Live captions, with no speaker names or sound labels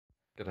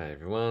G'day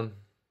everyone,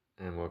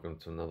 and welcome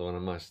to another one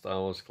of my Star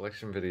Wars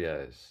collection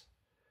videos.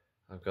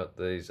 I've got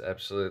these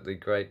absolutely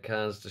great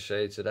cards to show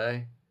you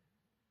today.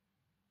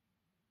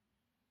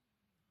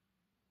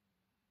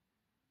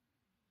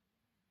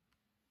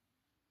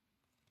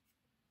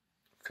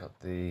 I've got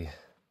the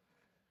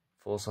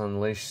Force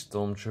Unleashed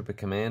Stormtrooper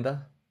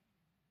Commander.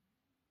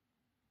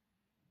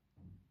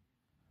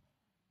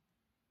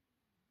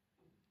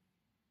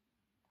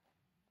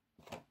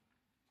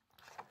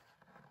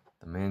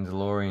 The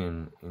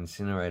Mandalorian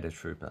Incinerator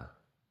Trooper.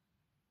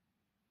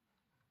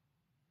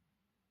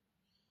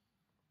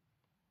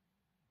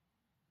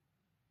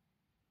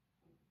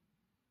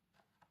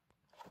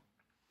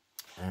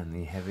 And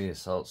the Heavy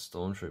Assault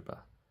Stormtrooper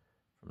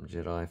from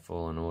Jedi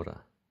Fallen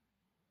Order.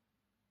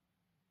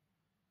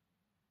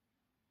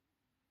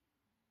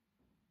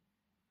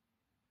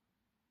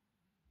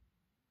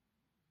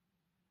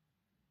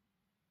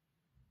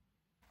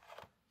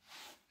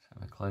 Let's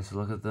have a closer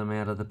look at them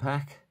out of the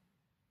pack.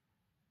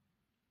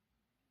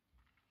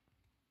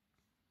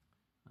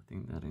 I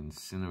think that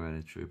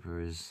Incinerator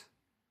Trooper is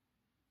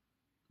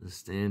the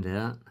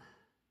standout.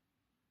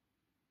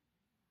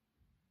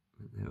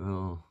 But they're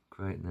all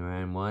great in their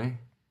own way.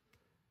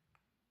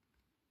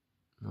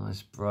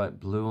 Nice bright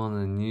blue on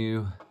the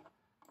new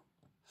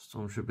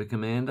Stormtrooper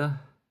Commander.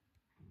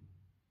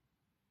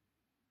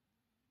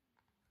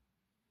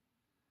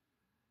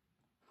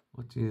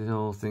 What do you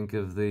all think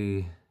of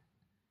the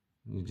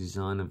new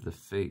design of the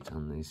feet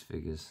on these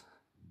figures?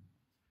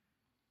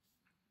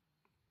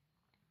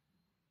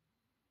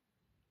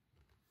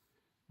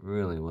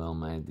 Really well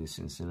made, this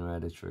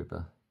Incinerator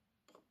Trooper.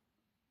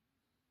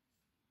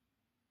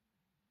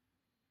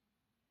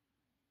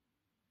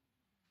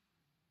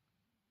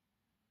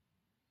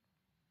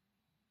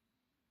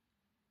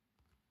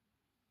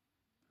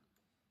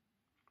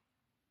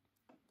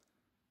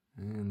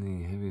 And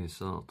the Heavy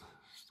Assault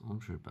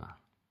Stormtrooper.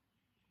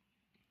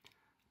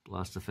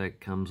 Blast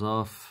effect comes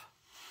off.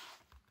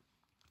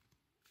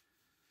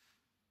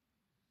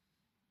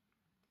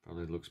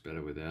 Probably looks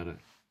better without it.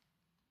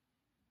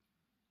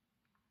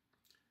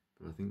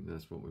 But I think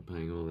that's what we're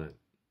paying all that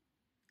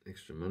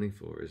extra money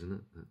for, isn't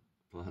it? That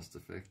blast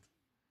effect.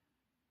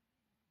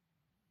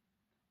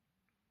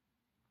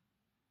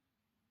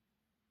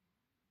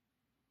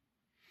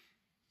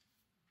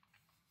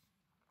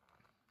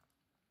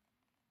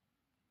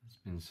 There's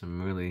been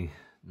some really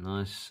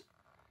nice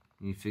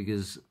new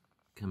figures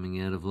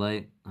coming out of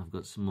late. I've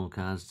got some more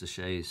cards to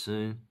show you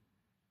soon.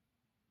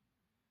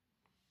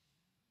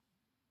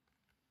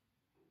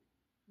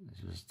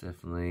 This was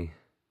definitely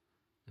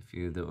a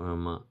few that were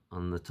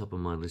on the top of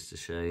my list to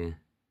show you.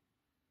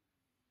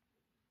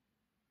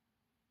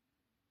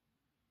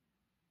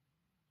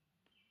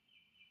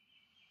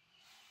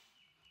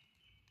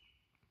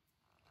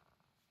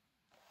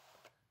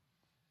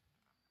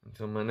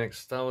 Until my next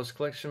Star Wars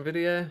collection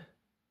video,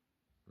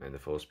 may the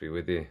Force be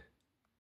with you.